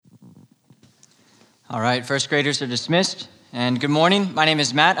All right, first graders are dismissed. And good morning. My name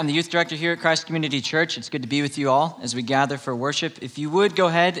is Matt. I'm the youth director here at Christ Community Church. It's good to be with you all as we gather for worship. If you would go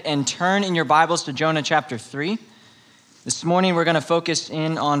ahead and turn in your Bibles to Jonah chapter 3. This morning we're going to focus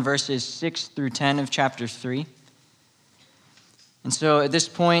in on verses 6 through 10 of chapter 3. And so at this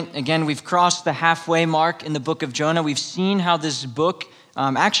point, again, we've crossed the halfway mark in the book of Jonah. We've seen how this book,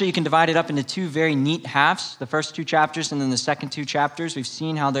 actually you can divide it up into two very neat halves, the first two chapters and then the second two chapters. We've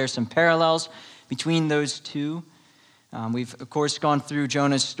seen how there's some parallels between those two. We've, of course, gone through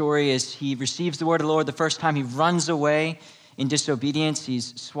Jonah's story as he receives the word of the Lord the first time. He runs away in disobedience.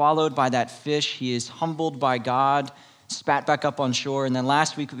 He's swallowed by that fish. He is humbled by God, spat back up on shore. And then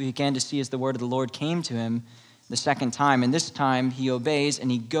last week we began to see as the word of the Lord came to him the second time. And this time he obeys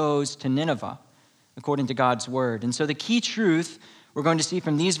and he goes to Nineveh according to God's word. And so the key truth we're going to see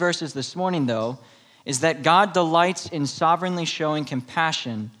from these verses this morning, though, is that God delights in sovereignly showing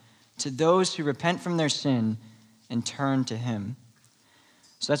compassion to those who repent from their sin and turn to him.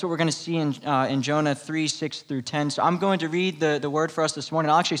 So that's what we're going to see in Jonah 3, 6 through 10. So I'm going to read the word for us this morning.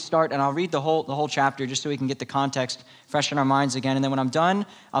 I'll actually start and I'll read the whole chapter just so we can get the context fresh in our minds again. And then when I'm done,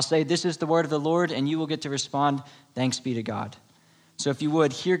 I'll say, "This is the word of the Lord," and you will get to respond, "Thanks be to God." So if you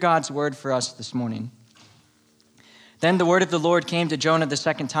would, hear God's word for us this morning. Then the word of the Lord came to Jonah the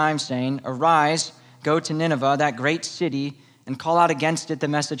second time, saying, "Arise, go to Nineveh, that great city, and call out against it the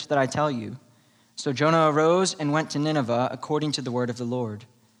message that I tell you." So Jonah arose and went to Nineveh according to the word of the Lord.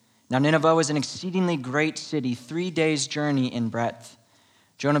 Now Nineveh was an exceedingly great city, 3 days' journey in breadth.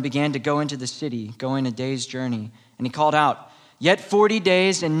 Jonah began to go into the city, going a day's journey, and he called out, "Yet 40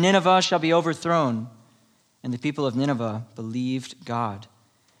 days, and Nineveh shall be overthrown." And the people of Nineveh believed God.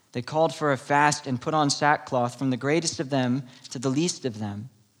 They called for a fast and put on sackcloth from the greatest of them to the least of them.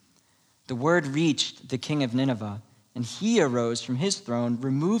 The word reached the king of Nineveh, and he arose from his throne,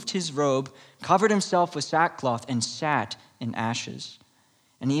 removed his robe, covered himself with sackcloth, and sat in ashes.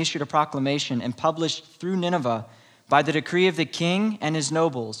 And he issued a proclamation and published through Nineveh, by the decree of the king and his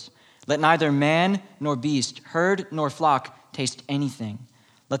nobles, "Let neither man nor beast, herd nor flock taste anything.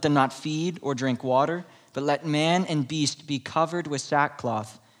 Let them not feed or drink water, but let man and beast be covered with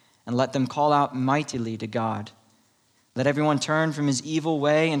sackcloth, and let them call out mightily to God. Let everyone turn from his evil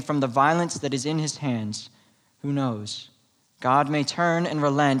way and from the violence that is in his hands. Who knows? God may turn and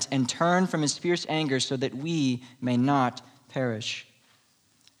relent and turn from his fierce anger so that we may not perish."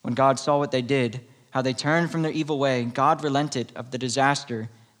 When God saw what they did, how they turned from their evil way, God relented of the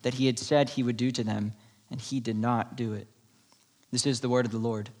disaster that he had said he would do to them, and he did not do it. This is the word of the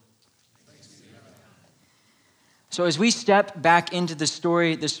Lord. So as we step back into the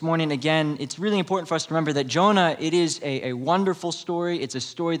story this morning, again, it's really important for us to remember that Jonah, it is a wonderful story. It's a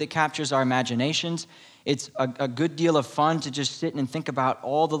story that captures our imaginations. It's a good deal of fun to just sit and think about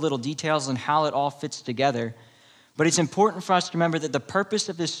all the little details and how it all fits together. But it's important for us to remember that the purpose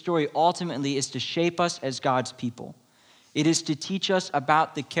of this story ultimately is to shape us as God's people. It is to teach us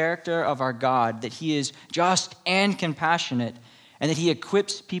about the character of our God, that he is just and compassionate, and that he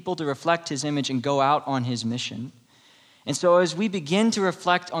equips people to reflect his image and go out on his mission. And so as we begin to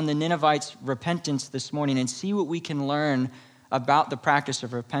reflect on the Ninevites' repentance this morning and see what we can learn about the practice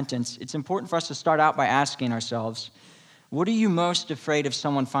of repentance, it's important for us to start out by asking ourselves, what are you most afraid of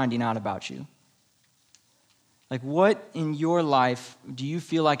someone finding out about you? Like, what in your life do you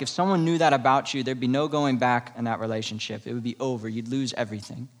feel like if someone knew that about you, there'd be no going back in that relationship? It would be over. You'd lose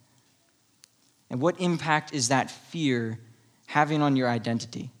everything. And what impact is that fear having on your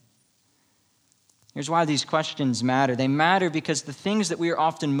identity? Here's why these questions matter. They matter because the things that we are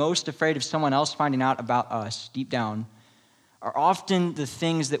often most afraid of someone else finding out about us deep down are often the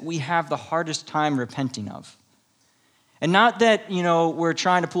things that we have the hardest time repenting of. And not that, we're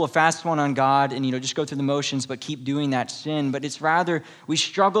trying to pull a fast one on God and, just go through the motions but keep doing that sin, but it's rather we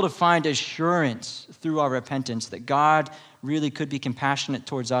struggle to find assurance through our repentance that God really could be compassionate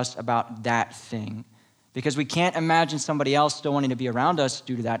towards us about that thing. Because we can't imagine somebody else still wanting to be around us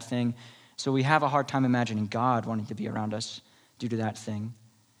due to that thing, so we have a hard time imagining God wanting to be around us due to that thing.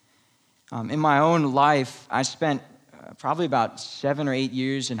 In my own life, I spent probably about 7 or 8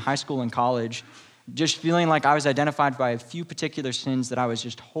 years in high school and college just feeling like I was identified by a few particular sins that I was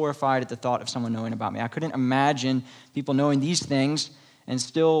just horrified at the thought of someone knowing about me. I couldn't imagine people knowing these things and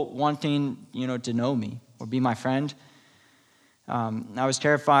still wanting, to know me or be my friend. I was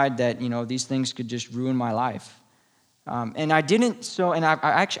terrified that, these things could just ruin my life. And I didn't,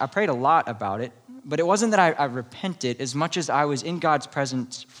 I prayed a lot about it, but it wasn't that I repented as much as I was in God's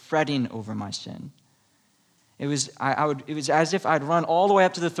presence fretting over my sin. It was as if I'd run all the way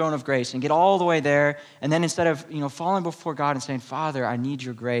up to the throne of grace and get all the way there, and then instead of falling before God and saying, Father, I need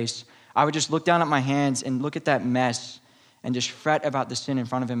your grace, I would just look down at my hands and look at that mess and just fret about the sin in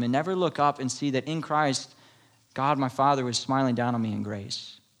front of him and never look up and see that in Christ, God, my Father, was smiling down on me in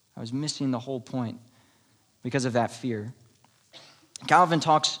grace. I was missing the whole point because of that fear. Calvin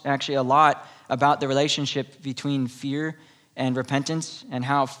talks actually a lot about the relationship between fear and repentance, and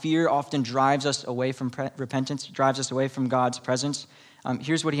how fear often drives us away from repentance, drives us away from God's presence.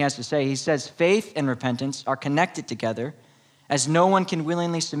 Here's what he has to say. He says, faith and repentance are connected together, as no one can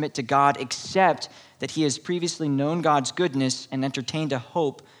willingly submit to God except that he has previously known God's goodness and entertained a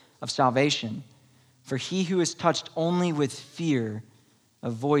hope of salvation. For he who is touched only with fear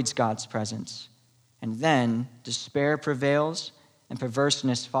avoids God's presence, and then despair prevails and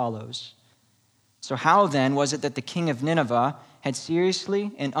perverseness follows. So how then was it that the king of Nineveh had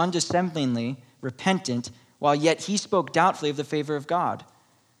seriously and undissemblingly repentant, while yet he spoke doubtfully of the favor of God?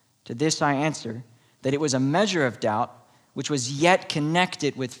 To this I answer, that it was a measure of doubt which was yet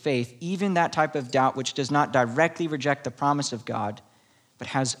connected with faith, even that type of doubt which does not directly reject the promise of God, but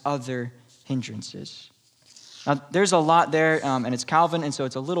has other hindrances. Now, there's a lot there, and it's Calvin, and so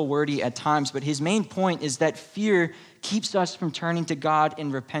it's a little wordy at times, but his main point is that fear keeps us from turning to God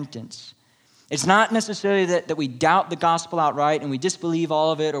in repentance. It's not necessarily that we doubt the gospel outright and we disbelieve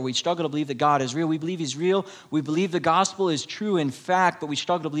all of it, or we struggle to believe that God is real. We believe he's real. We believe the gospel is true in fact, but we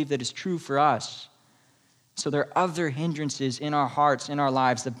struggle to believe that it's true for us. So there are other hindrances in our hearts, in our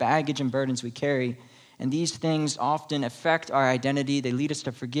lives, the baggage and burdens we carry. And these things often affect our identity. They lead us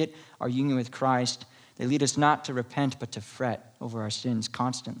to forget our union with Christ. They lead us not to repent, but to fret over our sins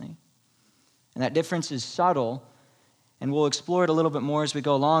constantly. And that difference is subtle, and we'll explore it a little bit more as we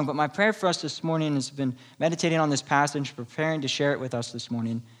go along. But my prayer for us this morning has been meditating on this passage, preparing to share it with us this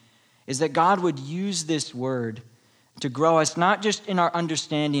morning, is that God would use this word to grow us, not just in our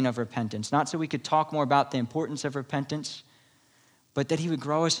understanding of repentance, not so we could talk more about the importance of repentance, but that he would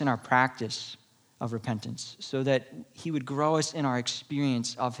grow us in our practice of repentance, so that he would grow us in our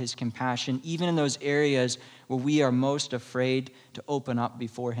experience of his compassion, even in those areas where we are most afraid to open up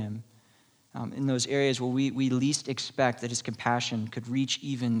before him. In those areas where we least expect that his compassion could reach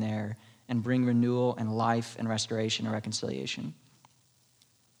even there and bring renewal and life and restoration and reconciliation.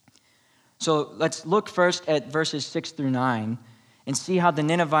 So let's look first at verses 6 through 9 and see how the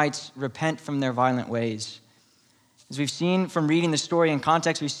Ninevites repent from their violent ways. As we've seen from reading the story in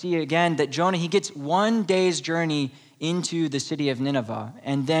context, we see again that Jonah, he gets 1 day's journey into the city of Nineveh.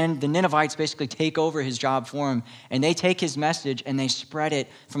 And then the Ninevites basically take over his job for him. And they take his message and they spread it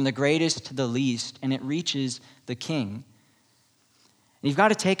from the greatest to the least. And it reaches the king. And you've got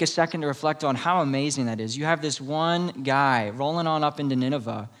to take a second to reflect on how amazing that is. You have this one guy rolling on up into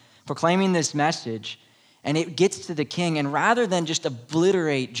Nineveh, proclaiming this message. And it gets to the king, and rather than just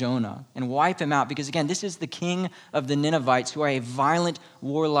obliterate Jonah and wipe him out, because again, this is the king of the Ninevites, who are a violent,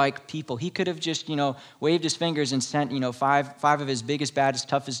 warlike people. He could have just, waved his fingers and sent, five of his biggest, baddest,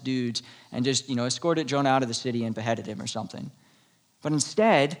 toughest dudes and just, escorted Jonah out of the city and beheaded him or something. But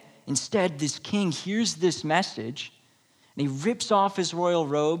instead, this king hears this message, and he rips off his royal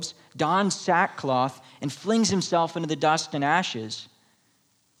robes, dons sackcloth, and flings himself into the dust and ashes.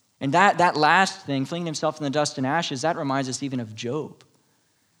 And that last thing, flinging himself in the dust and ashes, that reminds us even of Job.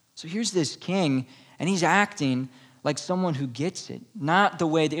 So here's this king, and he's acting like someone who gets it, not the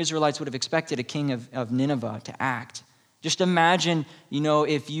way the Israelites would have expected a king of Nineveh to act. Just imagine,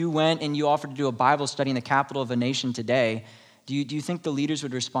 if you went and you offered to do a Bible study in the capital of a nation today, do you think the leaders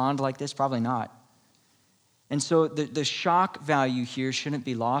would respond like this? Probably not. And so the shock value here shouldn't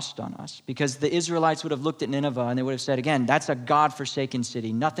be lost on us, because the Israelites would have looked at Nineveh and they would have said, again, that's a God-forsaken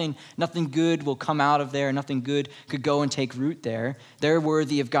city. Nothing good will come out of there. Nothing good could go and take root there. They're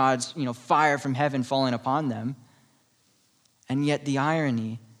worthy of God's fire from heaven falling upon them. And yet the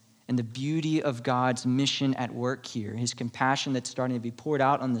irony and the beauty of God's mission at work here, his compassion that's starting to be poured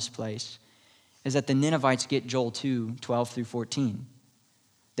out on this place, is that the Ninevites get Joel 2, 12 through 14.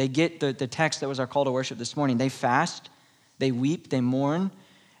 They get the text that was our call to worship this morning. They fast, they weep, they mourn,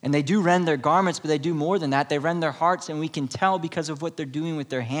 and they do rend their garments, but they do more than that. They rend their hearts, and we can tell because of what they're doing with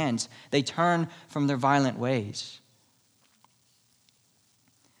their hands. They turn from their violent ways.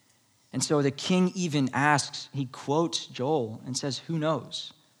 And so the king even asks, he quotes Joel and says, who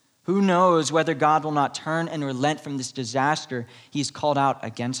knows? Who knows whether God will not turn and relent from this disaster he's called out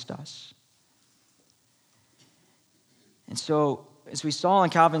against us? And so, as we saw in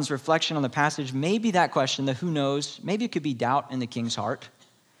Calvin's reflection on the passage, maybe that question, the who knows, maybe it could be doubt in the king's heart.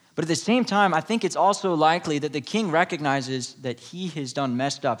 But But at the same time, I think it's also likely that the king recognizes that he has done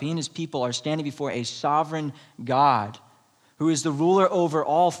messed up. He and his people are standing before a sovereign God who is the ruler over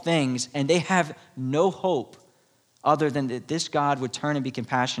all things, and they have no hope other than that this God would turn and be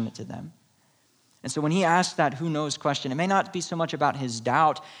compassionate to them. And so when he asks that who knows question, it may not be so much about his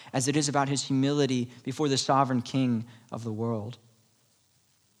doubt as it is about his humility before the sovereign king of the world.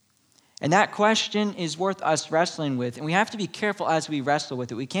 And that question is worth us wrestling with, and we have to be careful as we wrestle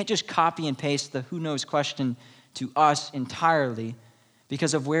with it. We can't just copy and paste the who knows question to us entirely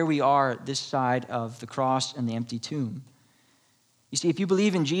because of where we are this side of the cross and the empty tomb. You see, if you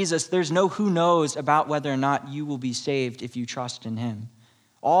believe in Jesus, there's no who knows about whether or not you will be saved if you trust in him.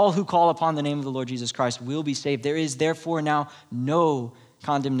 All who call upon the name of the Lord Jesus Christ will be saved. There is therefore now no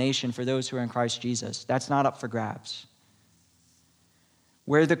condemnation for those who are in Christ Jesus. That's not up for grabs.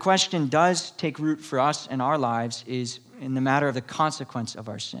 Where the question does take root for us in our lives is in the matter of the consequence of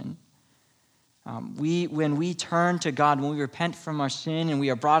our sin. When we turn to God, when we repent from our sin and we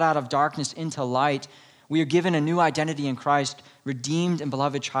are brought out of darkness into light, we are given a new identity in Christ, redeemed and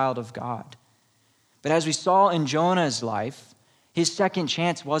beloved child of God. But as we saw in Jonah's life, his second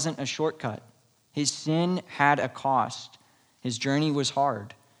chance wasn't a shortcut. His sin had a cost. His journey was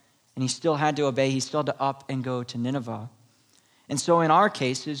hard, and he still had to obey. He still had to up and go to Nineveh. And so in our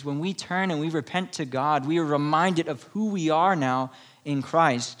cases, when we turn and we repent to God, we are reminded of who we are now in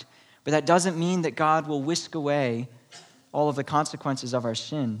Christ. But that doesn't mean that God will whisk away all of the consequences of our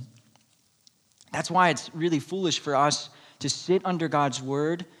sin. That's why it's really foolish for us to sit under God's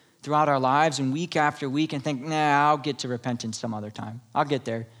word throughout our lives and week after week and think, I'll get to repentance some other time. I'll get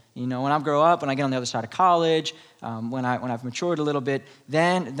there. When I grow up, when I get on the other side of college, when I've matured a little bit,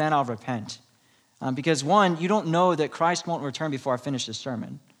 then I'll repent. Because one, you don't know that Christ won't return before I finish this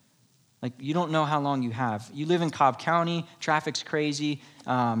sermon. You don't know how long you have. You live in Cobb County, traffic's crazy,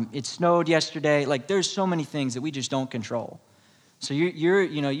 it snowed yesterday. There's so many things that we just don't control. So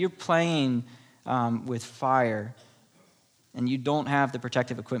you're playing with fire, and you don't have the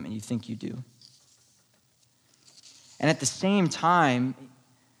protective equipment you think you do. And at the same time,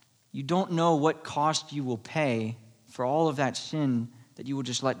 you don't know what cost you will pay for all of that sin that you will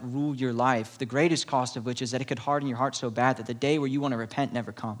just let rule your life, the greatest cost of which is that it could harden your heart so bad that the day where you want to repent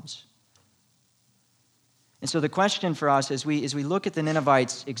never comes. And so the question for us as we look at the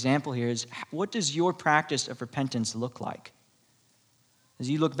Ninevites' example here is, what does your practice of repentance look like? As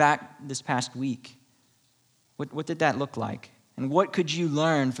you look back this past week, what did that look like? And what could you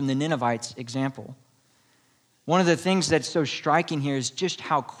learn from the Ninevites' example? One of the things that's so striking here is just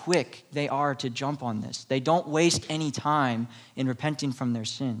how quick they are to jump on this. They don't waste any time in repenting from their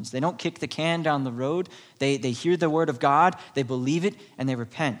sins. They don't kick the can down the road. They hear the word of God, they believe it, and they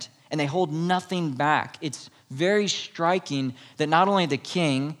repent. And they hold nothing back. It's very striking that not only the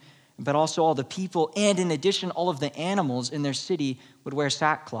king, but also all the people, and in addition, all of the animals in their city would wear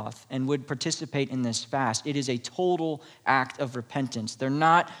sackcloth and would participate in this fast. It is a total act of repentance. They're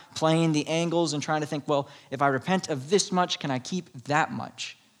not playing the angles and trying to think, well, if I repent of this much, can I keep that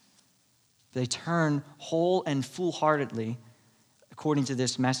much? They turn whole and full-heartedly according to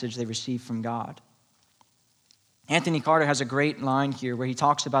this message they received from God. Anthony Carter has a great line here where he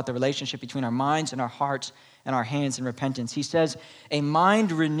talks about the relationship between our minds and our hearts and our hands in repentance. He says, a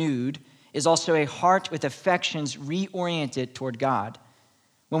mind renewed is also a heart with affections reoriented toward God.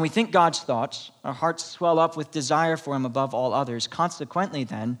 When we think God's thoughts, our hearts swell up with desire for him above all others. Consequently,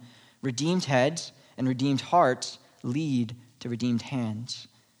 then, redeemed heads and redeemed hearts lead to redeemed hands.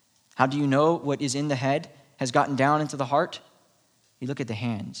 How do you know what is in the head has gotten down into the heart? You look at the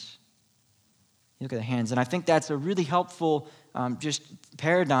hands. You look at the hands. And I think that's a really helpful just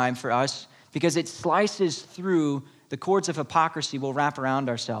paradigm for us because it slices through the cords of hypocrisy we'll wrap around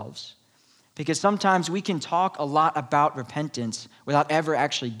ourselves. Because sometimes we can talk a lot about repentance without ever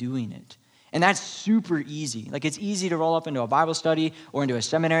actually doing it. And that's super easy. It's easy to roll up into a Bible study or into a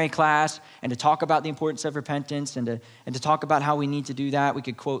seminary class and to talk about the importance of repentance and to talk about how we need to do that. We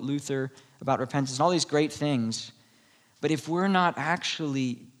could quote Luther about repentance and all these great things. But if we're not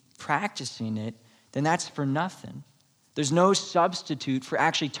actually practicing it, then that's for nothing. There's no substitute for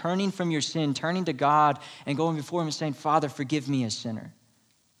actually turning from your sin, turning to God, and going before him and saying, Father, forgive me a sinner.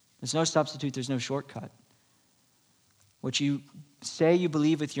 There's no substitute. There's no shortcut. What you say you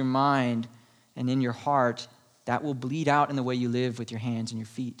believe with your mind and in your heart, that will bleed out in the way you live with your hands and your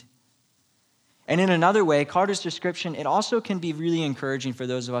feet. And in another way, Carter's description, it also can be really encouraging for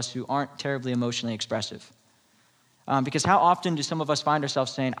those of us who aren't terribly emotionally expressive. Because how often do some of us find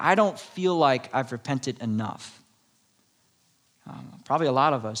ourselves saying, I don't feel like I've repented enough? Probably a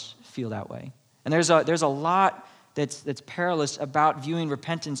lot of us feel that way. And there's a lot that's perilous about viewing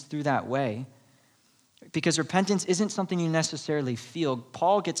repentance through that way. Because repentance isn't something you necessarily feel.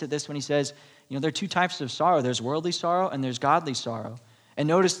 Paul gets at this when he says, there are two types of sorrow. There's worldly sorrow and there's godly sorrow. And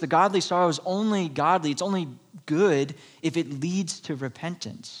notice the godly sorrow is only godly. It's only good if it leads to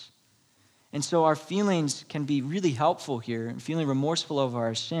repentance. And so our feelings can be really helpful here, and feeling remorseful over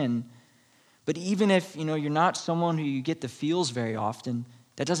our sin. But even if, you're not someone who you get the feels very often,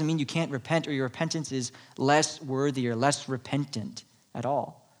 that doesn't mean you can't repent or your repentance is less worthy or less repentant at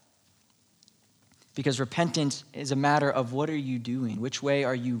all. Because repentance is a matter of what are you doing? Which way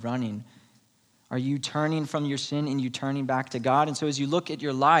are you running? Are you turning from your sin and you turning back to God? And so as you look at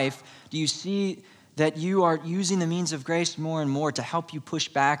your life, do you see that you are using the means of grace more and more to help you push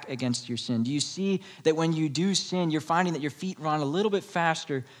back against your sin? Do you see that when you do sin, you're finding that your feet run a little bit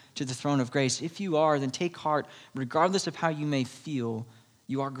faster to the throne of grace? If you are, then take heart. Regardless of how you may feel,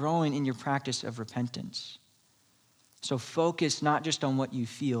 you are growing in your practice of repentance. So focus not just on what you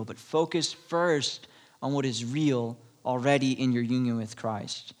feel, but focus first on what is real already in your union with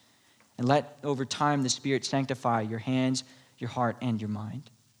Christ. And let, over time, the Spirit sanctify your hands, your heart, and your mind.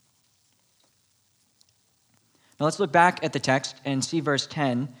 Now let's look back at the text and see verse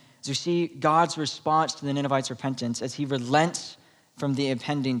 10, as we see God's response to the Ninevites' repentance as he relents from the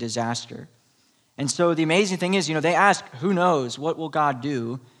impending disaster. And so the amazing thing is, they ask, who knows, what will God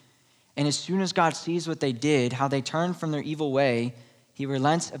do? And as soon as God sees what they did, how they turned from their evil way, he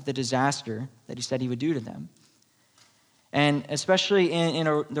relents of the disaster that he said he would do to them. And especially in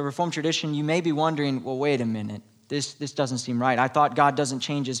the Reformed tradition, you may be wondering, well, wait a minute. This doesn't seem right. I thought God doesn't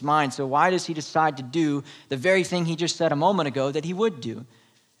change his mind, so why does he decide to do the very thing he just said a moment ago that he would do?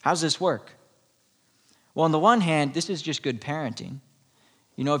 How does this work? Well, on the one hand, this is just good parenting.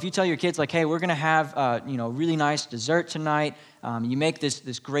 If you tell your kids, hey, we're going to have, really nice dessert tonight, you make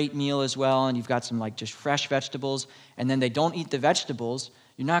this great meal as well, and you've got some, just fresh vegetables, and then they don't eat the vegetables,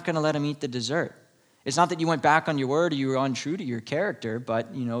 you're not going to let them eat the dessert. It's not that you went back on your word or you were untrue to your character,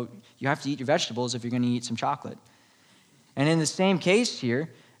 but, you have to eat your vegetables if you're going to eat some chocolate. And in the same case here,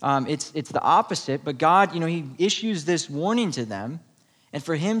 it's the opposite, but God, he issues this warning to them, and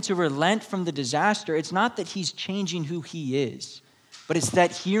for him to relent from the disaster, it's not that he's changing who he is, but it's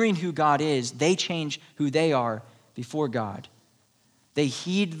that hearing who God is, they change who they are before God. They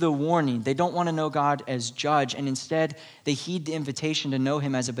heed the warning. They don't want to know God as judge, and instead they heed the invitation to know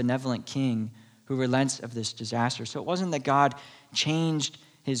him as a benevolent king who relents of this disaster. So it wasn't that God changed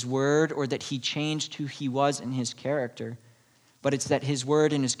his word or that he changed who he was in his character, but it's that his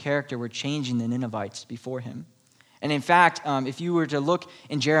word and his character were changing the Ninevites before him. And in fact, if you were to look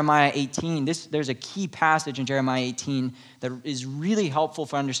in Jeremiah 18, there's a key passage in Jeremiah 18 that is really helpful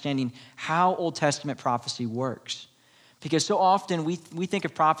for understanding how Old Testament prophecy works. Because so often we think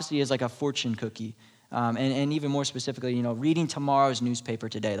of prophecy as like a fortune cookie. And even more specifically, reading tomorrow's newspaper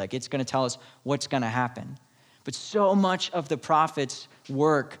today. It's going to tell us what's going to happen. But so much of the prophet's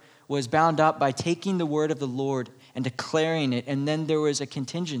work was bound up by taking the word of the Lord and declaring it, and then there was a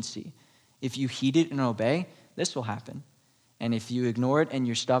contingency. If you heed it and obey, this will happen. And if you ignore it and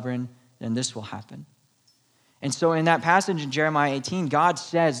you're stubborn, then this will happen. And so in that passage in Jeremiah 18, God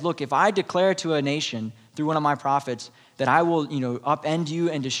says, look, if I declare to a nation through one of my prophets that I will, upend you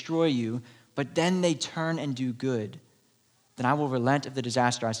and destroy you, but then they turn and do good, then I will relent of the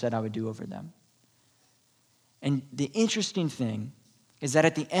disaster I said I would do over them. And the interesting thing is that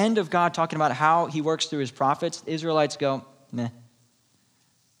at the end of God talking about how he works through his prophets, the Israelites go, meh,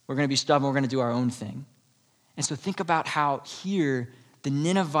 we're going to be stubborn, we're going to do our own thing. And so think about how here the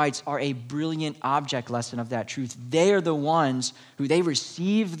Ninevites are a brilliant object lesson of that truth. They are the ones who they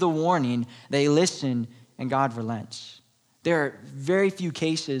receive the warning, they listen, and God relents. There are very few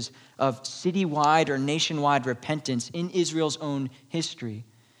cases of citywide or nationwide repentance in Israel's own history.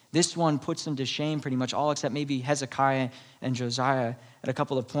 This one puts them to shame pretty much all except maybe Hezekiah and Josiah at a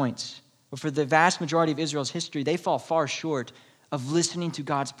couple of points. But for the vast majority of Israel's history, they fall far short of listening to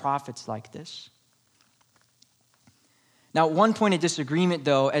God's prophets like this. Now, one point of disagreement,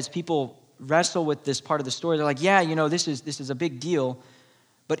 though, as people wrestle with this part of the story, they're like, yeah, this is a big deal,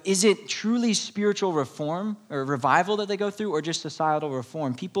 but is it truly spiritual reform or revival that they go through or just societal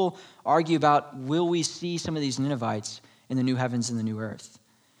reform? People argue about, will we see some of these Ninevites in the new heavens and the new earth?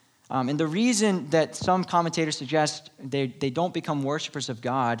 And the reason that some commentators suggest they don't become worshipers of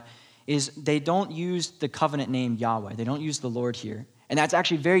God is they don't use the covenant name Yahweh. They don't use the Lord here. And that's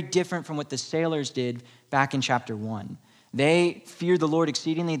actually very different from what the sailors did back in chapter 1. They fear the Lord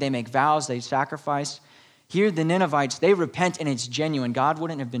exceedingly. They make vows. They sacrifice. Here, the Ninevites, they repent and it's genuine. God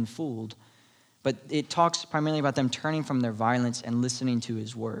wouldn't have been fooled. But it talks primarily about them turning from their violence and listening to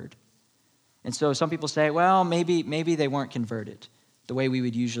his word. And so some people say, well, maybe they weren't converted, the way we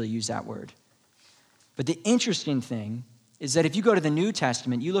would usually use that word. But the interesting thing is that if you go to the New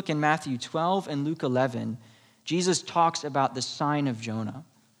Testament, you look in Matthew 12 and Luke 11, Jesus talks about the sign of Jonah.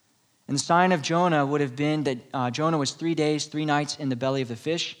 And the sign of Jonah would have been that Jonah was 3 days, 3 nights in the belly of the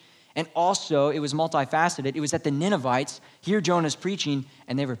fish. And also, it was multifaceted. It was that the Ninevites hear Jonah's preaching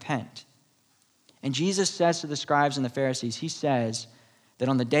and they repent. And Jesus says to the scribes and the Pharisees, he says that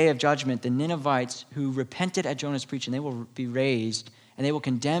on the day of judgment, the Ninevites who repented at Jonah's preaching, they will be raised and they will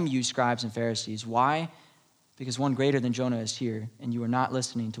condemn you, scribes and Pharisees. Why? Because one greater than Jonah is here and you are not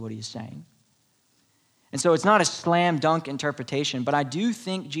listening to what he is saying. And so it's not a slam dunk interpretation, but I do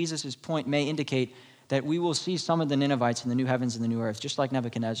think Jesus' point may indicate that we will see some of the Ninevites in the new heavens and the new earth, just like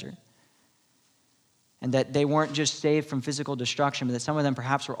Nebuchadnezzar. And that they weren't just saved from physical destruction, but that some of them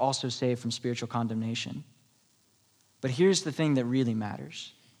perhaps were also saved from spiritual condemnation. But here's the thing that really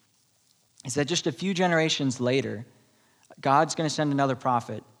matters, is that just a few generations later, God's going to send another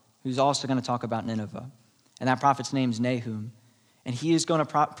prophet who's also going to talk about Nineveh. And that prophet's name is Nahum. And he is going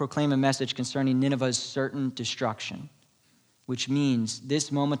to proclaim a message concerning Nineveh's certain destruction, which means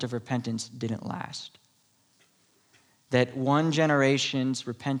this moment of repentance didn't last. That one generation's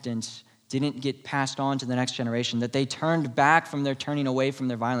repentance didn't get passed on to the next generation, that they turned back from their turning away from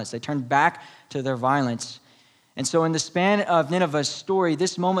their violence. They turned back to their violence. And so in the span of Nineveh's story,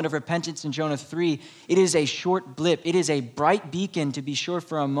 this moment of repentance in Jonah 3, it is a short blip. It is a bright beacon, to be sure,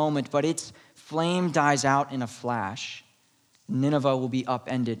 for a moment, but its flame dies out in a flash. Nineveh will be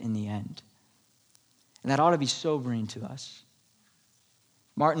upended in the end. And that ought to be sobering to us.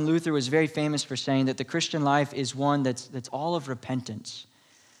 Martin Luther was very famous for saying that the Christian life is one that's all of repentance.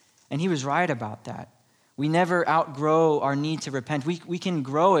 And he was right about that. We never outgrow our need to repent. We can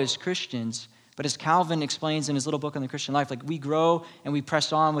grow as Christians, but as Calvin explains in his little book on the Christian life, like we grow and we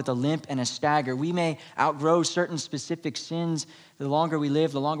press on with a limp and a stagger. We may outgrow certain specific sins the longer we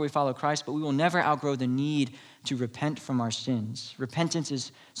live, the longer we follow Christ, but we will never outgrow the need to repent from our sins. Repentance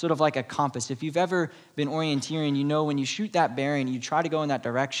is sort of like a compass. If you've ever been orienteering, you know when you shoot that bearing, you try to go in that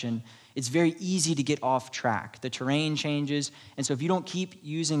direction, it's very easy to get off track. The terrain changes, and so if you don't keep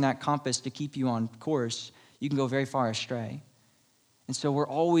using that compass to keep you on course, you can go very far astray. And so we're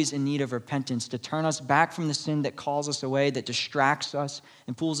always in need of repentance to turn us back from the sin that calls us away, that distracts us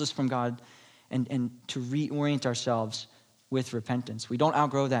and pulls us from God, and to reorient ourselves with repentance. We don't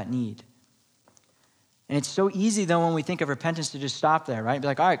outgrow that need. And it's so easy, though, when we think of repentance to just stop there, right? Be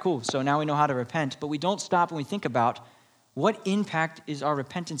like, all right, cool, so now we know how to repent. But we don't stop when we think about what impact is our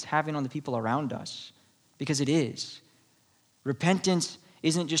repentance having on the people around us? Because it is. Repentance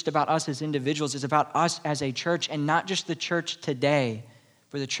isn't just about us as individuals, it's about us as a church, and not just the church today,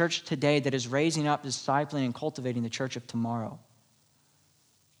 but the church today that is raising up, discipling, and cultivating the church of tomorrow.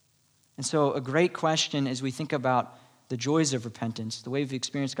 And so a great question as we think about the joys of repentance, the way we've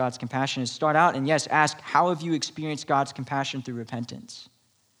experienced God's compassion, is start out and yes, ask, how have you experienced God's compassion through repentance?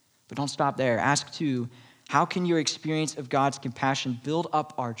 But don't stop there. Ask too, how can your experience of God's compassion build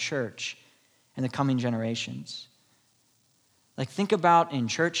up our church in the coming generations? Like think about in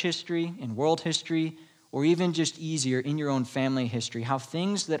church history, in world history, or even just easier in your own family history, how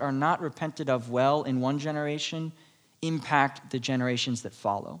things that are not repented of well in one generation impact the generations that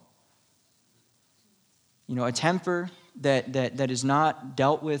follow. You know, a temper that is not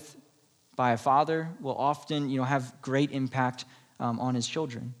dealt with by a father will often, have great impact on his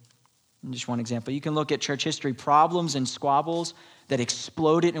children. And just one example. You can look at church history, problems and squabbles that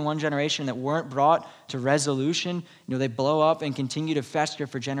exploded in one generation that weren't brought to resolution. They blow up and continue to fester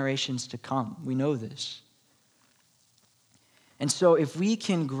for generations to come. We know this. And so if we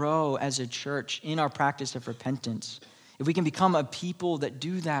can grow as a church in our practice of repentance, if we can become a people that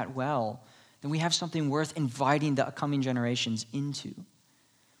do that well, then we have something worth inviting the coming generations into.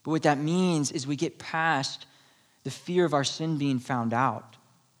 But what that means is we get past the fear of our sin being found out.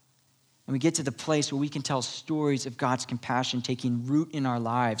 And we get to the place where we can tell stories of God's compassion taking root in our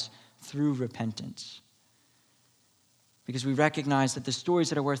lives through repentance. Because we recognize that the stories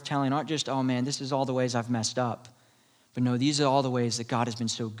that are worth telling aren't just, oh man, this is all the ways I've messed up. But no, these are all the ways that God has been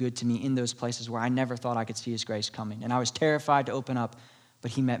so good to me in those places where I never thought I could see his grace coming. And I was terrified to open up,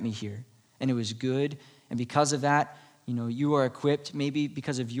 but he met me here. And it was good. And because of that, you are equipped, maybe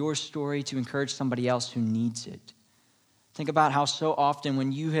because of your story, to encourage somebody else who needs it. Think about how so often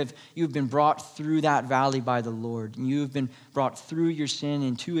when you've been brought through that valley by the Lord, and you've been brought through your sin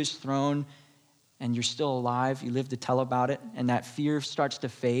into his throne, and you're still alive, you live to tell about it, and that fear starts to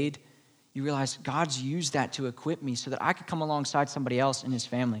fade, you realize God's used that to equip me so that I could come alongside somebody else in his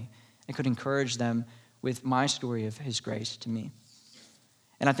family and could encourage them with my story of his grace to me.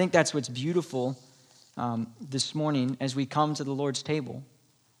 And I think that's what's beautiful this morning as we come to the Lord's table,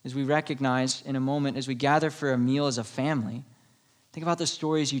 as we recognize in a moment, as we gather for a meal as a family. Think about the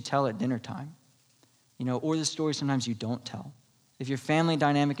stories you tell at dinner time, or the stories sometimes you don't tell. If your family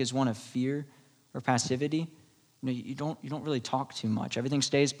dynamic is one of fear or passivity, you don't really talk too much. Everything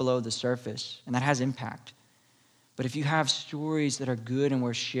stays below the surface, and that has impact. But if you have stories that are good and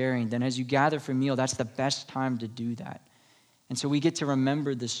worth sharing, then as you gather for a meal, that's the best time to do that. And so we get to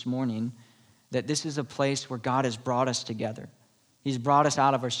remember this morning that this is a place where God has brought us together. He's brought us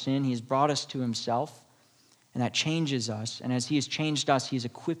out of our sin. He's brought us to himself, and that changes us. And as he has changed us, he's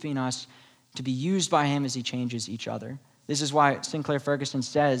equipping us to be used by him as he changes each other. This is why Sinclair Ferguson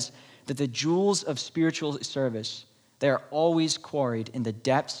says that the jewels of spiritual service, they are always quarried in the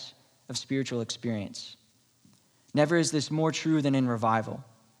depths of spiritual experience. Never is this more true than in revival.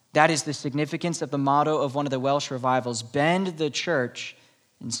 That is the significance of the motto of one of the Welsh revivals: bend the church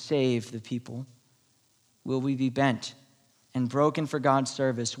and save the people. Will we be bent and broken for God's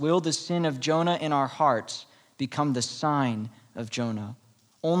service? Will the sin of Jonah in our hearts become the sign of Jonah?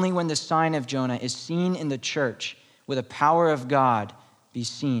 Only when the sign of Jonah is seen in the church will the power of God be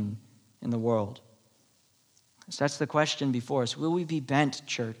seen in the world. So that's the question before us. Will we be bent,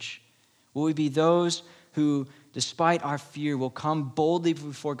 church? Will we be those who, despite our fear, will come boldly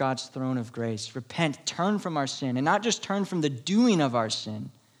before God's throne of grace, repent, turn from our sin, and not just turn from the doing of our sin,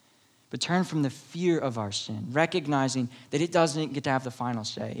 but turn from the fear of our sin, recognizing that it doesn't get to have the final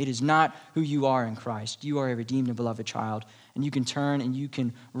say. It is not who you are in Christ. You are a redeemed and beloved child, and you can turn and you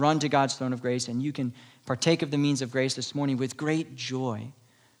can run to God's throne of grace, and you can partake of the means of grace this morning with great joy,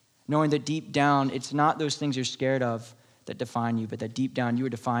 knowing that deep down, it's not those things you're scared of that define you, but that deep down you are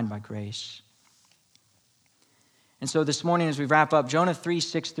defined by grace. And so this morning, as we wrap up, Jonah 3,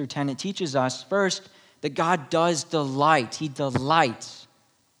 6 through 10, it teaches us, first, that God does delight. He delights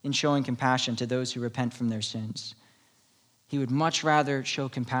in showing compassion to those who repent from their sins. He would much rather show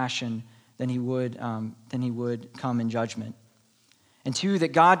compassion than he would come in judgment. And two,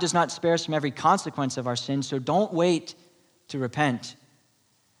 that God does not spare us from every consequence of our sin, so don't wait to repent.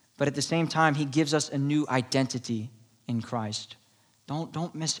 But at the same time, he gives us a new identity in Christ.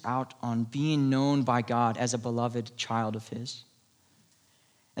 Don't miss out on being known by God as a beloved child of his.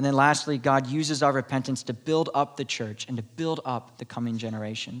 And then lastly, God uses our repentance to build up the church and to build up the coming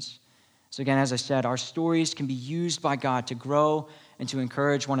generations. So again, as I said, our stories can be used by God to grow and to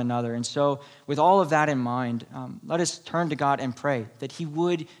encourage one another. And so with all of that in mind, let us turn to God and pray that he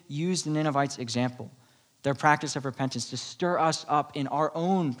would use the Ninevites' example, their practice of repentance, to stir us up in our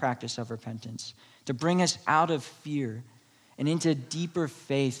own practice of repentance, to bring us out of fear and into deeper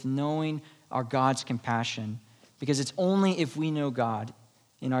faith, knowing our God's compassion. Because it's only if we know God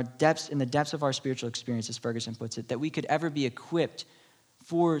in the depths of our spiritual experience, as Ferguson puts it, that we could ever be equipped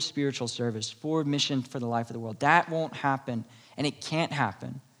for spiritual service, for mission for the life of the world. That won't happen, and it can't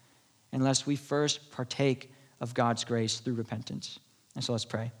happen unless we first partake of God's grace through repentance. And so let's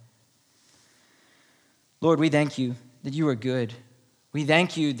pray. Lord, we thank you that you are good. We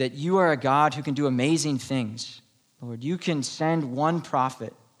thank you that you are a God who can do amazing things. Lord, you can send one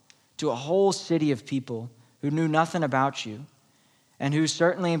prophet to a whole city of people who knew nothing about you and who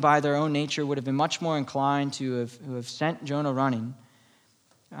certainly by their own nature would have been much more inclined to have sent Jonah running.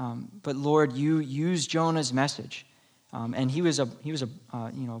 But Lord, you used Jonah's message, and he was a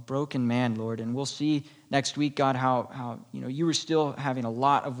broken man, Lord. And we'll see next week, God, how you were still having a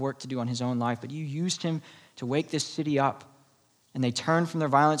lot of work to do on his own life, but you used him to wake this city up, and they turned from their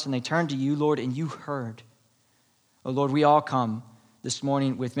violence and they turned to you, Lord, and you heard. Oh Lord, we all come this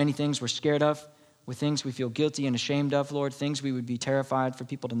morning with many things we're scared of, with things we feel guilty and ashamed of, Lord, things we would be terrified for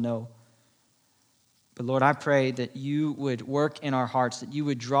people to know. But Lord, I pray that you would work in our hearts, that you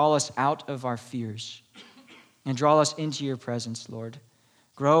would draw us out of our fears and draw us into your presence, Lord.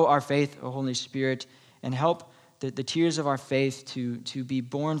 Grow our faith, O Holy Spirit, and help the tears of our faith to be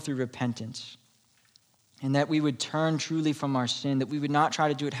born through repentance. And that we would turn truly from our sin, that we would not try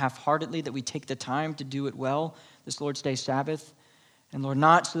to do it half-heartedly, that we take the time to do it well, this Lord's Day Sabbath. And Lord,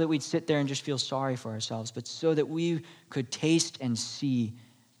 not so that we'd sit there and just feel sorry for ourselves, but so that we could taste and see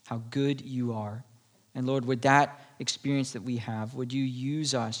how good you are. And Lord, with that experience that we have, would you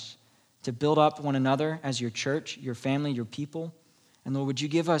use us to build up one another as your church, your family, your people? And Lord, would you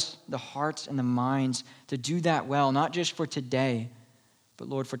give us the hearts and the minds to do that well, not just for today, but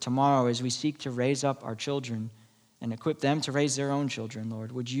Lord, for tomorrow as we seek to raise up our children and equip them to raise their own children,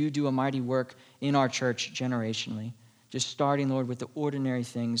 Lord. Would you do a mighty work in our church generationally, just starting, Lord, with the ordinary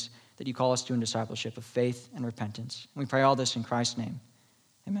things that you call us to in discipleship of faith and repentance. And we pray all this in Christ's name.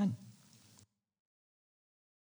 Amen.